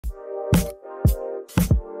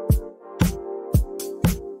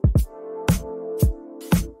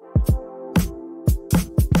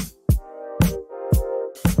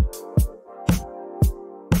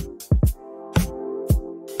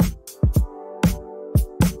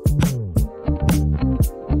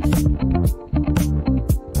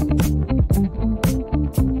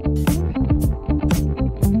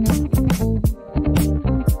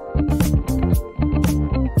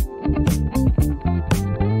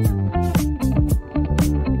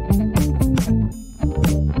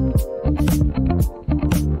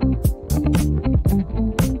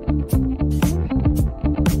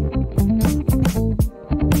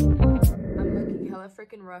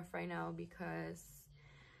because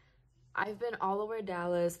I've been all over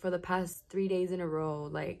Dallas for the past 3 days in a row,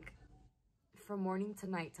 like from morning to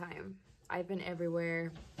nighttime. I've been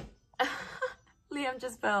everywhere. Liam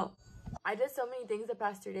just fell. I did so many things the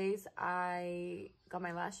past 2 days. I got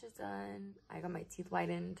my lashes done. I got my teeth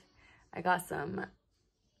whitened. I got some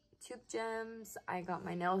tooth gems. I got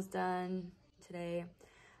my nails done today.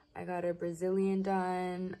 I got a Brazilian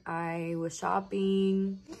done. I was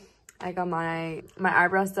shopping. I got my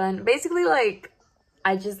eyebrows done. Basically, like,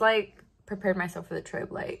 I just like prepared myself for the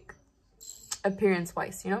trip, like appearance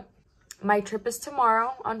wise, you know. My trip is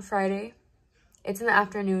tomorrow on Friday. It's in the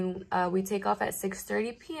afternoon. We take off at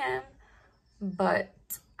 6:30 p.m. but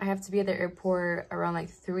I have to be at the airport around like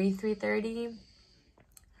 3:30.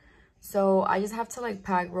 So I just have to like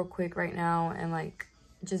pack real quick right now and like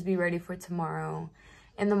just be ready for tomorrow.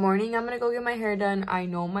 In the morning, I'm gonna go get my hair done. I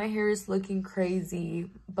know my hair is looking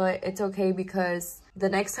crazy, but it's okay because the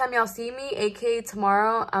next time y'all see me, aka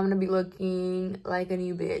tomorrow, I'm gonna be looking like a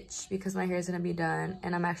new bitch because my hair is gonna be done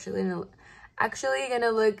and I'm actually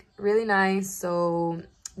gonna look really nice. So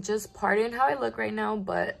just pardon how I look right now,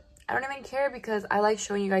 but I don't even care because I like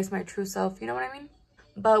showing you guys my true self, you know what I mean?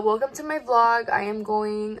 But welcome to my vlog. I am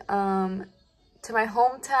going to my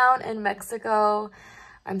hometown in Mexico.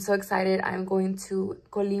 I'm so excited. I'm going to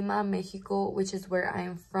Colima, Mexico, which is where I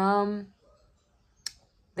am from.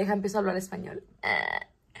 Deja empiezo a hablar español.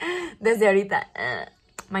 Desde ahorita.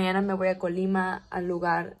 Mañana me voy a Colima, al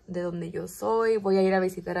lugar de donde yo soy. Voy a ir a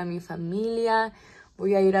visitar a mi familia.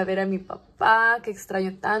 Voy a ir a ver a mi papá, que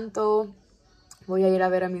extraño tanto. Voy a ir a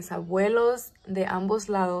ver a mis abuelos de ambos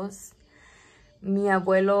lados. Mi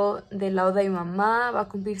abuelo del lado de mi mamá va a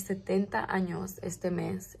cumplir 70 años este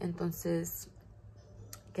mes. Entonces,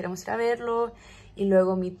 queremos ir a verlo. Y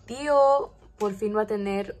luego mi tío por fin va a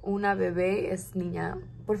tener una bebé, es niña.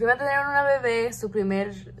 Por fin va a tener una bebé, su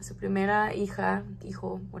primera hija,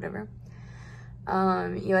 hijo, whatever.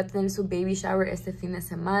 Y va a tener su baby shower este fin de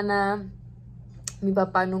semana. Mi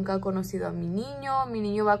papá nunca ha conocido a mi niño. Mi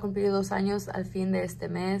niño va a cumplir 2 años al fin de este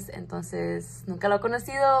mes. Entonces, nunca lo ha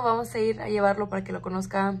conocido. Vamos a ir a llevarlo para que lo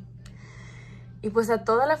conozca. Y pues a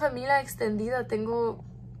toda la familia extendida. Tengo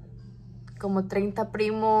como 30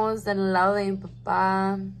 primos del lado de mi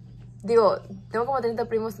papá. Digo, tengo como 30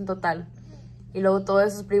 primos en total. Y luego todos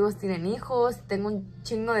esos primos tienen hijos. Tengo un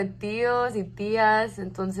chingo de tíos y tías.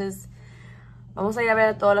 Entonces, vamos a ir a ver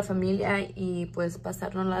a toda la familia y pues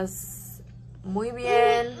pasárnoslas muy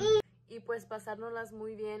bien. Y pues pasárnoslas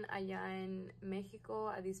muy bien allá en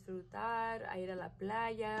México, a disfrutar, a ir a la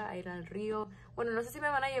playa, a ir al río. Bueno, no sé si me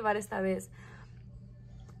van a llevar esta vez.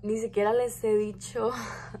 Ni siquiera les he dicho.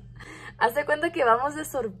 Hazte cuenta que vamos de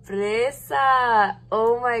sorpresa.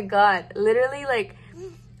 Oh my God. Literally, like,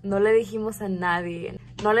 no le dijimos a nadie.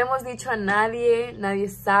 No le hemos dicho a nadie. Nadie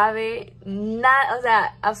sabe. O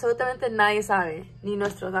sea, absolutamente nadie sabe. Ni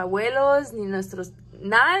nuestros abuelos, ni nuestros...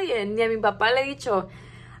 Nadie. Ni a mi papá le he dicho.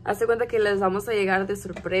 Hazte cuenta que les vamos a llegar de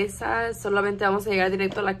sorpresa. Solamente vamos a llegar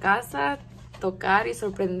directo a la casa, tocar y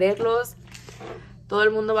sorprenderlos. Todo el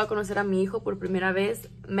mundo va a conocer a mi hijo por primera vez,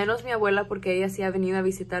 menos mi abuela porque ella sí ha venido a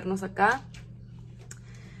visitarnos acá.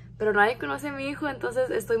 Pero nadie conoce a mi hijo, entonces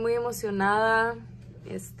estoy muy emocionada.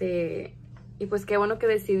 Y pues qué bueno que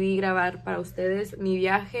decidí grabar para ustedes mi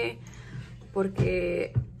viaje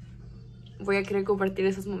porque voy a querer compartir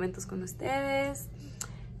esos momentos con ustedes.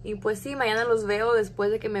 Y pues sí, mañana los veo después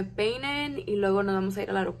de que me peinen y luego nos vamos a ir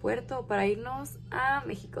al aeropuerto para irnos a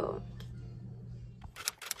México.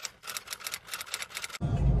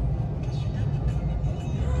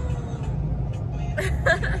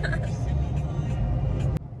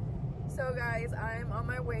 So guys, I'm on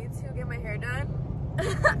my way to get my hair done.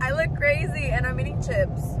 I look crazy and I'm eating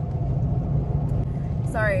chips.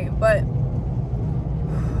 Sorry, but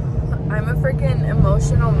I'm a freaking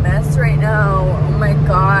emotional mess right now. Oh my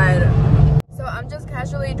God. So I'm just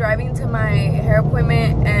casually driving to my hair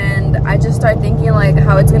appointment and I just start thinking like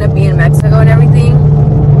how it's gonna be in Mexico and everything.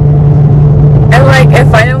 And like it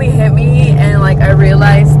finally hit me and like I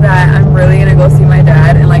realized that I'm really gonna go see my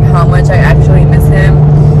dad and like how much I actually miss him.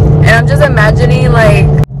 And I'm just imagining like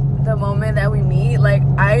the moment that we meet. Like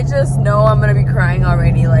I just know I'm gonna be crying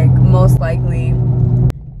already, like most likely.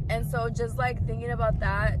 And so just like thinking about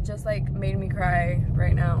that just like made me cry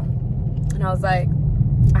right now. And I was like,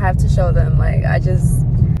 I have to show them, like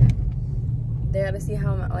they gotta see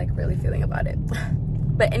how I'm like really feeling about it.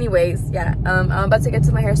 But anyways, yeah, I'm about to get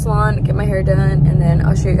to my hair salon, get my hair done, and then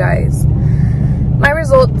I'll show you guys my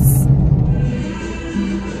results.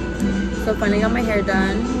 So finally got my hair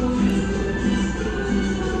done.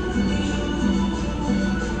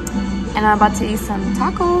 And I'm about to eat some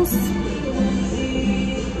tacos.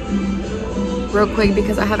 real quick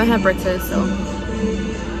because I haven't had breakfast, so.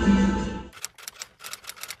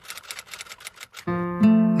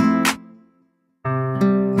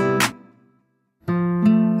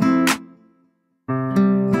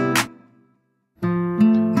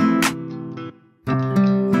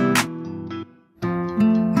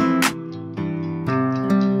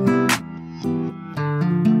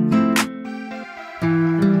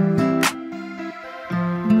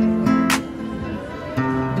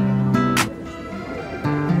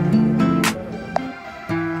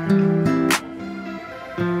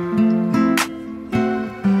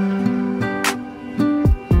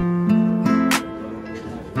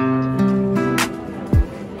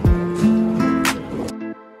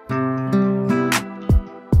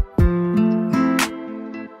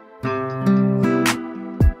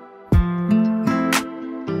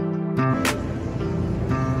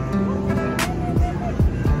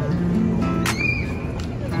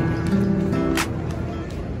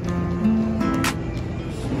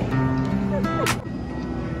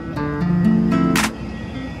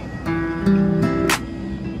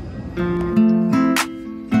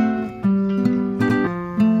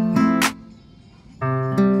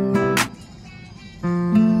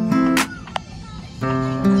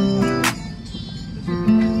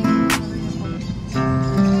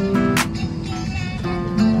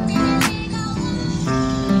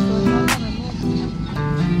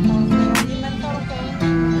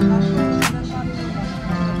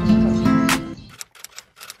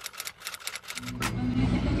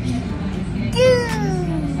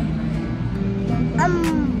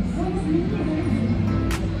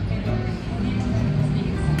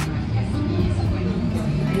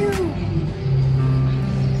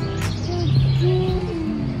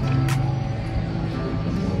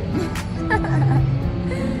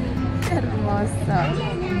 Hermosa.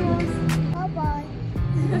 Bye-bye.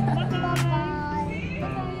 Bye-bye.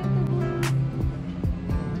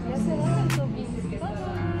 Ya se van los bicis que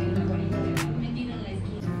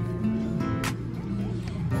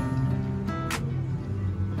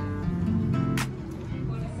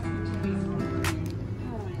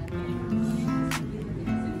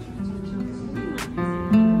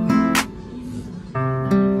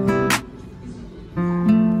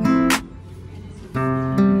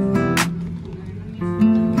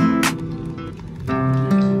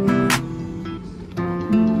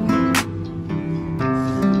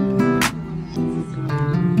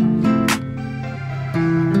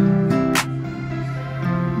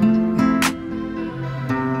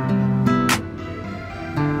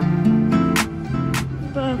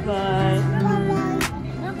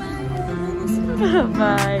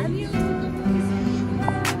Bye.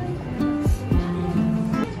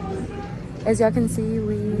 As y'all can see,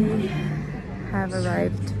 we have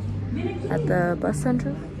arrived at the bus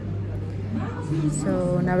center.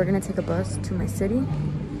 So now we're gonna take a bus to my city.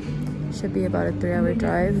 Should be about a 3-hour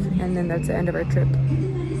drive, and then that's the end of our trip.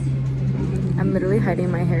 I'm literally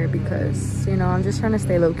hiding my hair because, you know, I'm just trying to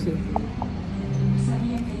stay low-key.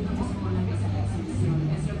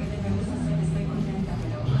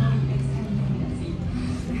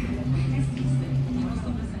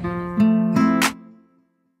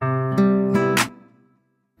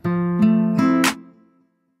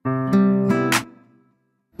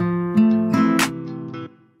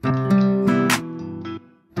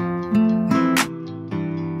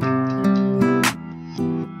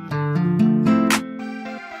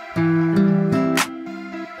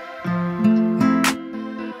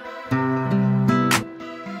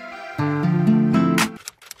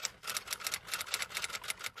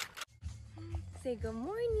 Say good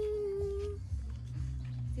morning.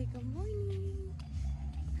 Say good morning.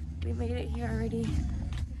 We made it here already.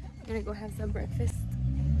 I'm gonna go have some breakfast.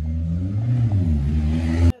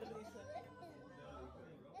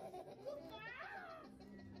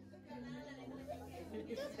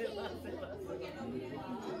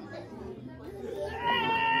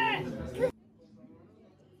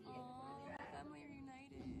 Family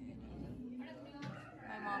reunited.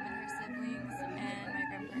 My mom and her siblings and my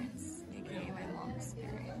grandparents, aka my mom's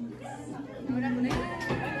parents.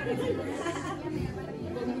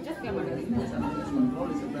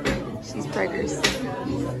 She's preggers.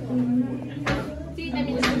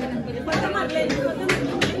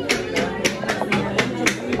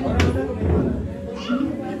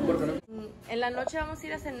 En la noche vamos a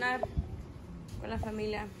ir a cenar con la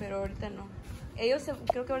familia, pero ahorita no. Ellos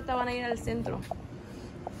creo que ahorita van a ir al centro.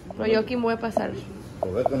 Pero yo aquí me voy a pasar.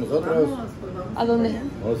 ¿Lo ves con nosotros? ¿A dónde?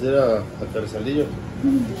 Vamos a ir a Carrizalillo.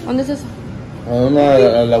 ¿Dónde es eso? A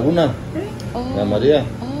una laguna. Oh. La María.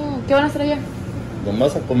 Oh, ¿qué van a hacer allá?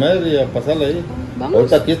 Nomás a comer y a pasarla ahí. ¿Vamos?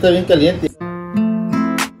 Ahorita aquí está bien caliente.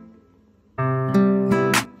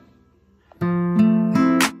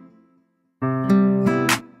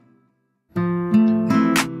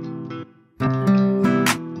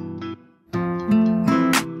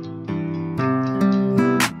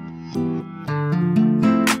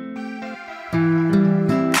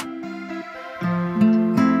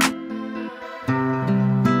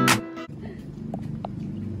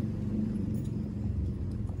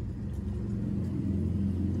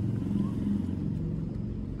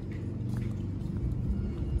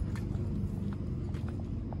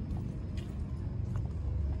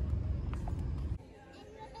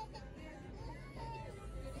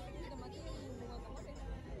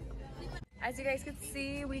 As you guys could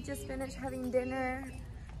see, we just finished having dinner.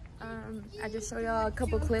 I just showed y'all a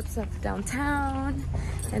couple clips of downtown,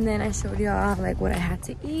 and then I showed y'all like what I had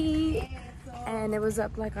to eat, and it was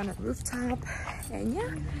up like on a rooftop, and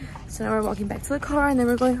yeah. So now we're walking back to the car, and then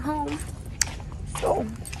we're going home. So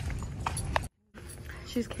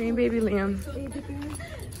she's carrying baby Liam.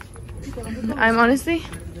 I'm honestly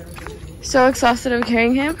so exhausted of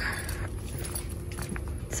carrying him.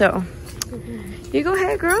 So you go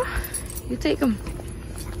ahead, girl. You take him.